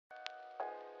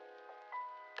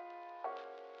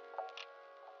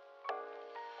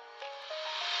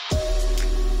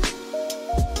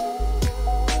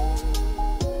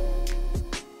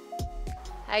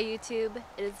Hi YouTube,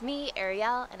 it is me,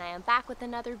 Ariel, and I am back with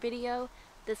another video.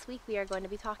 This week we are going to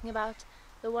be talking about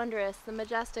the wondrous, the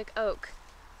majestic oak.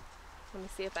 Let me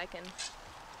see if I can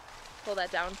pull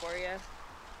that down for you.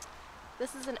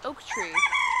 This is an oak tree,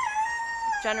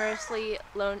 generously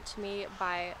loaned to me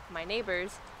by my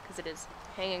neighbors because it is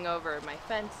hanging over my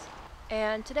fence.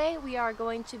 And today we are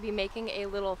going to be making a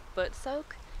little foot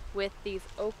soak with these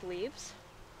oak leaves.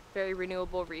 Very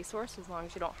renewable resource as long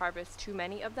as you don't harvest too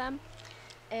many of them.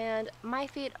 And my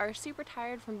feet are super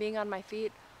tired from being on my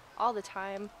feet all the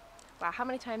time. Wow, how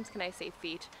many times can I say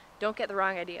feet? Don't get the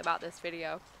wrong idea about this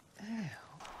video. Ew.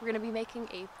 We're going to be making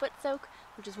a foot soak,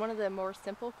 which is one of the more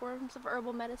simple forms of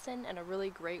herbal medicine and a really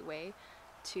great way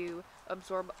to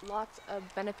absorb lots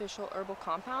of beneficial herbal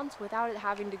compounds without it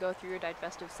having to go through your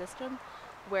digestive system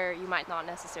where you might not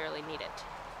necessarily need it.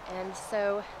 And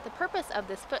so the purpose of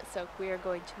this foot soak we are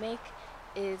going to make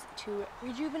is to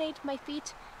rejuvenate my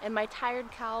feet and my tired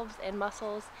calves and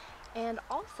muscles, and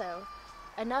also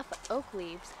enough oak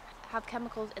leaves have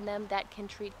chemicals in them that can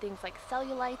treat things like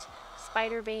cellulite,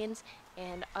 spider veins,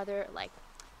 and other like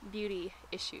beauty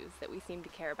issues that we seem to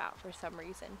care about for some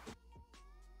reason.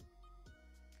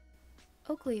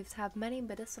 Oak leaves have many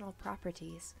medicinal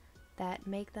properties that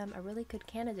make them a really good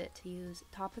candidate to use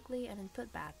topically and in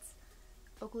foot baths.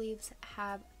 Oak leaves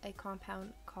have a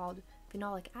compound called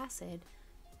phenolic acid,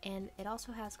 and it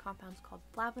also has compounds called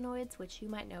flavonoids, which you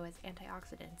might know as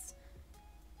antioxidants.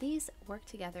 These work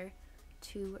together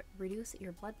to reduce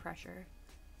your blood pressure,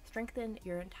 strengthen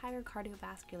your entire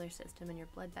cardiovascular system and your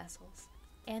blood vessels,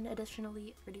 and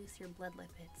additionally reduce your blood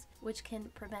lipids, which can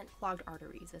prevent clogged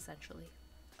arteries essentially.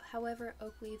 However,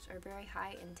 oak leaves are very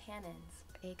high in tannins,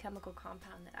 a chemical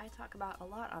compound that I talk about a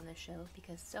lot on this show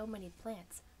because so many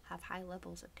plants have high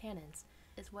levels of tannins,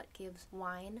 is what gives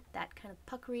wine that kind of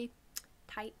puckery,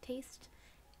 tight taste,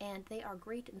 and they are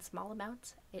great in small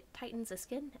amounts. It tightens the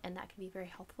skin, and that can be very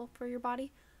helpful for your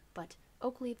body, but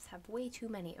oak leaves have way too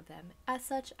many of them. As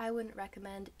such, I wouldn't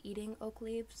recommend eating oak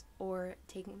leaves or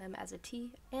taking them as a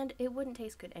tea, and it wouldn't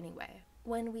taste good anyway.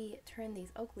 When we turn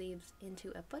these oak leaves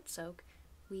into a foot soak,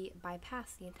 we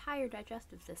bypass the entire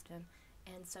digestive system,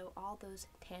 and so all those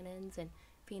tannins and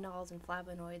phenols and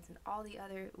flavonoids and all the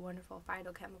other wonderful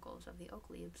phytochemicals of the oak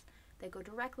leaves, they go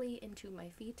directly into my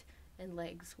feet and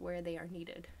legs where they are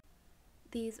needed.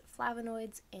 These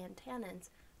flavonoids and tannins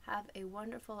have a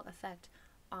wonderful effect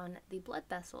on the blood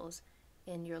vessels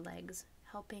in your legs,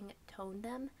 helping tone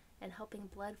them and helping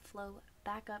blood flow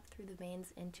back up through the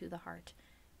veins into the heart.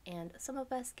 And some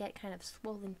of us get kind of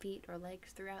swollen feet or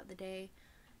legs throughout the day,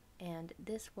 and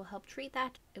this will help treat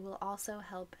that. It will also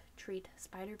help treat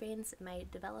spider veins that may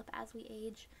develop as we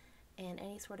age, and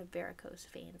any sort of varicose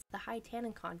veins. The high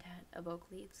tannin content of oak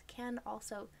leaves can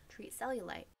also treat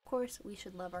cellulite. Of course, we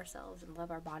should love ourselves and love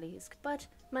our bodies, but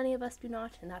many of us do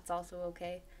not, and that's also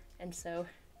okay. And so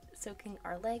soaking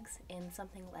our legs in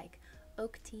something like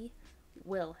oak tea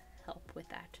will help with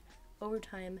that over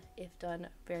time if done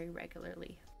very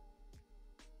regularly.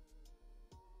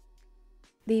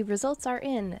 The results are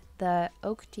in. The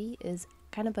oak tea is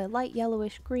kind of a light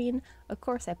yellowish green. Of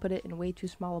course, I put it in way too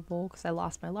small a bowl because I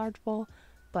lost my large bowl,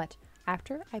 but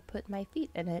after I put my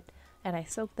feet in it and I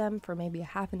soaked them for maybe a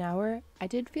half an hour, I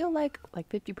did feel like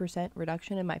 50%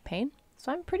 reduction in my pain,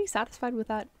 so I'm pretty satisfied with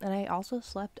that, and I also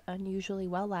slept unusually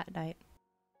well that night.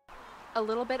 A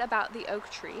little bit about the oak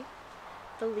tree.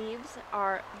 The leaves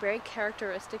are very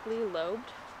characteristically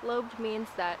lobed. Lobed means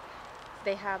that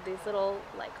they have these little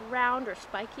like round or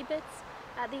spiky bits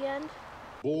at the end.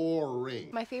 Boring.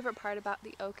 My favorite part about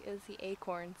the oak is the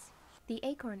acorns. The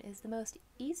acorn is the most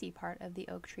easy part of the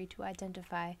oak tree to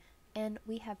identify, and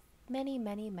we have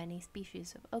many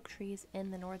species of oak trees in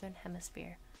the northern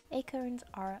hemisphere. Acorns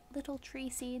are little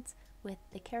tree seeds with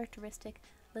the characteristic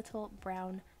little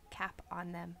brown cap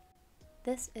on them.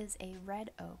 This is a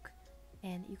red oak,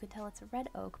 and you can tell it's a red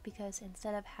oak because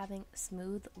instead of having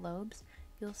smooth lobes,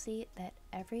 you'll see that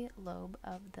every lobe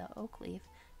of the oak leaf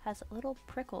has little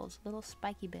prickles, little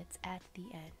spiky bits at the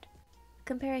end.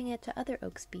 Comparing it to other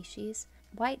oak species,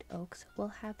 white oaks will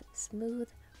have smooth,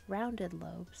 rounded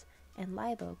lobes, and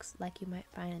live oaks, like you might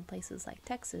find in places like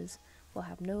Texas, will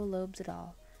have no lobes at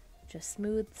all, just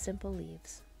smooth, simple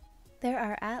leaves. There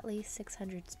are at least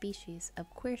 600 species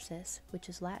of quercus, which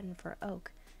is Latin for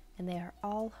oak, and they are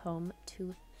all home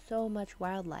to so much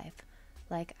wildlife.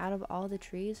 Like, out of all the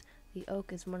trees, the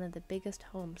oak is one of the biggest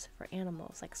homes for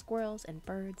animals like squirrels and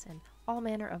birds and all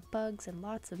manner of bugs and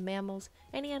lots of mammals.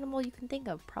 Any animal you can think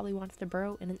of probably wants to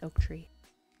burrow in an oak tree.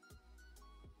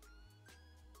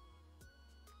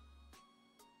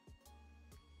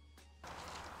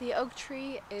 The oak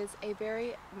tree is a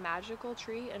very magical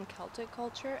tree in Celtic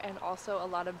culture and also a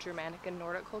lot of Germanic and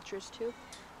Nordic cultures too.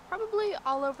 Probably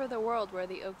all over the world where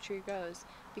the oak tree grows,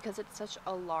 because it's such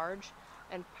a large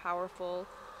and powerful,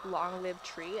 long-lived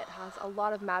tree. It has a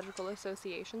lot of magical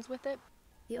associations with it.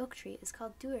 The oak tree is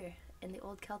called dúr in the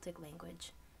Old Celtic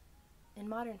language. In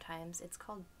modern times, it's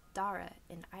called dara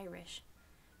in Irish,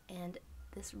 and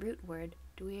this root word,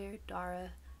 dúr,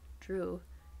 dara, drú,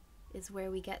 is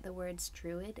where we get the words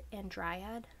druid and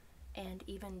dryad, and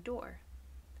even door.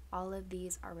 All of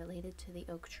these are related to the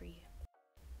oak tree.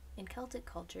 In Celtic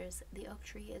cultures, the oak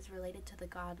tree is related to the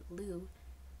god Lugh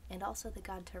and also the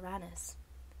god Tyrannus,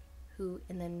 who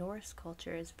in the Norse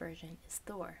culture's version is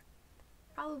Thor,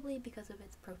 probably because of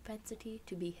its propensity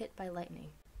to be hit by lightning.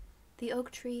 The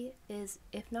oak tree is,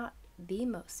 if not the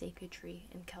most sacred tree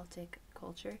in Celtic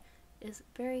culture, is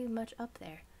very much up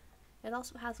there. It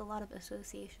also has a lot of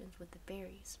associations with the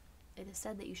fairies. It is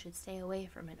said that you should stay away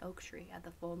from an oak tree at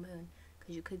the full moon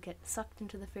because you could get sucked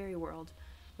into the fairy world,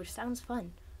 which sounds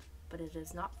fun, but it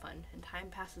is not fun, and time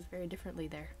passes very differently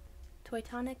there.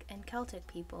 Teutonic and Celtic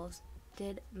peoples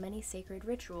did many sacred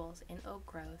rituals in oak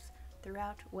groves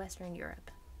throughout Western Europe,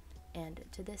 and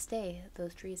to this day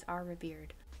those trees are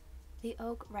revered. The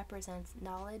oak represents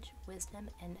knowledge, wisdom,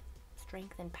 and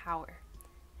strength and power.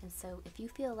 And so if you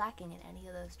feel lacking in any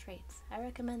of those traits, I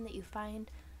recommend that you find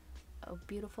a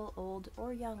beautiful old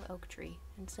or young oak tree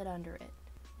and sit under it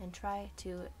and try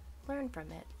to learn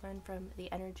from it. Learn from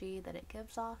the energy that it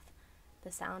gives off,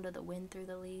 the sound of the wind through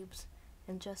the leaves,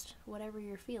 and just whatever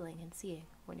you're feeling and seeing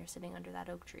when you're sitting under that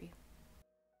oak tree.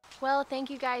 Well, thank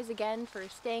you guys again for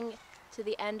staying to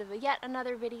the end of yet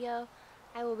another video.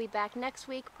 I will be back next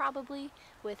week probably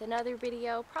with another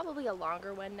video, probably a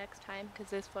longer one next time because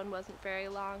this one wasn't very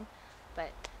long.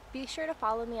 But be sure to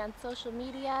follow me on social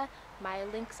media. My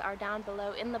links are down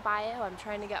below in the bio. I'm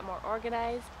trying to get more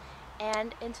organized.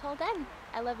 And until then,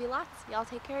 I love you lots. Y'all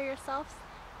take care of yourselves,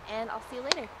 and I'll see you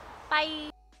later.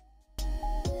 Bye!